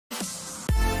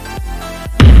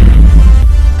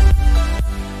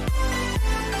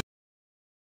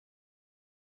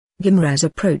Guimaraes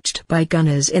approached by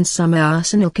Gunners in summer.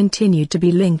 Arsenal continued to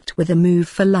be linked with a move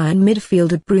for Lyon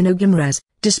midfielder Bruno Guimaraes,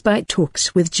 despite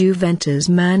talks with Juventus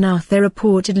man Arthur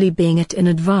reportedly being at an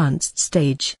advanced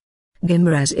stage.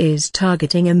 Guimaraes is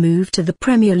targeting a move to the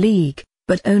Premier League,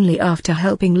 but only after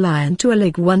helping Lyon to a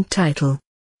Ligue 1 title.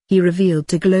 He revealed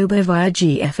to Globo via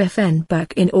GFFN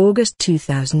back in August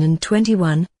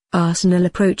 2021, "Arsenal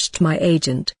approached my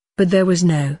agent, but there was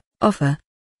no offer.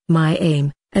 My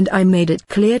aim, and I made it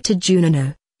clear to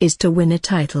Juno, is to win a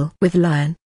title with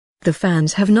Lyon. The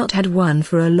fans have not had one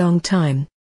for a long time.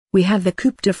 We have the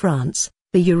Coupe de France,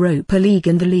 the Europa League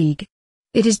and the League.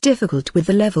 It is difficult with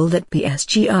the level that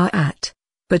PSG are at,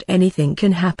 but anything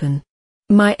can happen.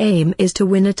 My aim is to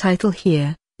win a title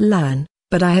here, Lyon,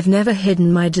 but I have never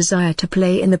hidden my desire to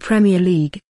play in the Premier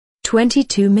League."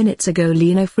 22 minutes ago.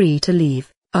 Leno free to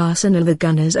leave. Arsenal. The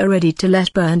Gunners are ready to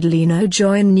let Leno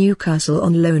join Newcastle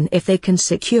on loan if they can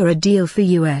secure a deal for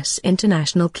US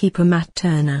international keeper Matt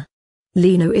Turner.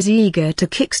 Leno is eager to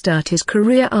kickstart his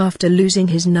career after losing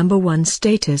his number one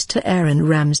status to Aaron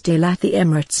Ramsdale at the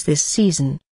Emirates this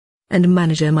season. And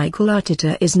manager Mikel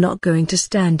Arteta is not going to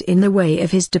stand in the way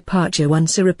of his departure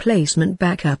once a replacement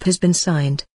backup has been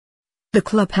signed. The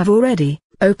club have already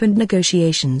opened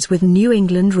negotiations with New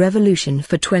England Revolution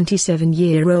for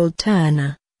 27-year-old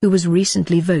Turner, who was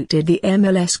recently voted the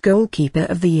MLS Goalkeeper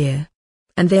of the Year.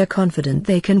 And they are confident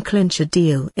they can clinch a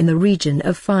deal in the region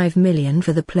of $5 million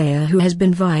for the player who has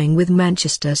been vying with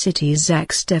Manchester City's Zach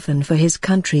Steffen for his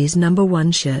country's number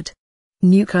one shirt.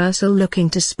 Newcastle looking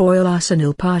to spoil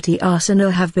Arsenal party.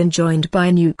 Arsenal have been joined by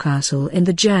Newcastle in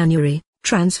the January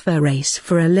transfer race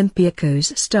for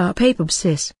Olympiacos star Pape Abou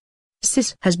Cisse.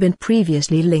 Cisse has been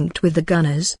previously linked with the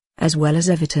Gunners, as well as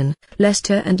Everton,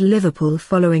 Leicester and Liverpool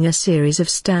following a series of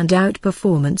standout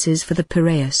performances for the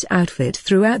Piraeus outfit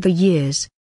throughout the years.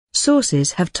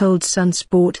 Sources have told Sun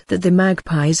Sport that the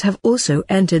Magpies have also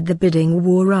entered the bidding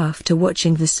war after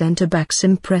watching the centre-back's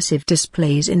impressive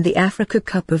displays in the Africa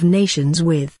Cup of Nations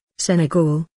with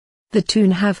Senegal. The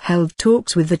Toon have held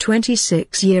talks with the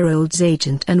 26-year-old's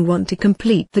agent and want to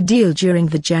complete the deal during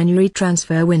the January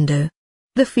transfer window.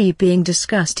 The fee being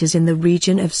discussed is in the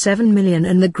region of $7 million,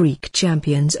 and the Greek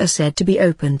champions are said to be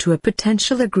open to a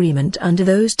potential agreement under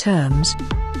those terms.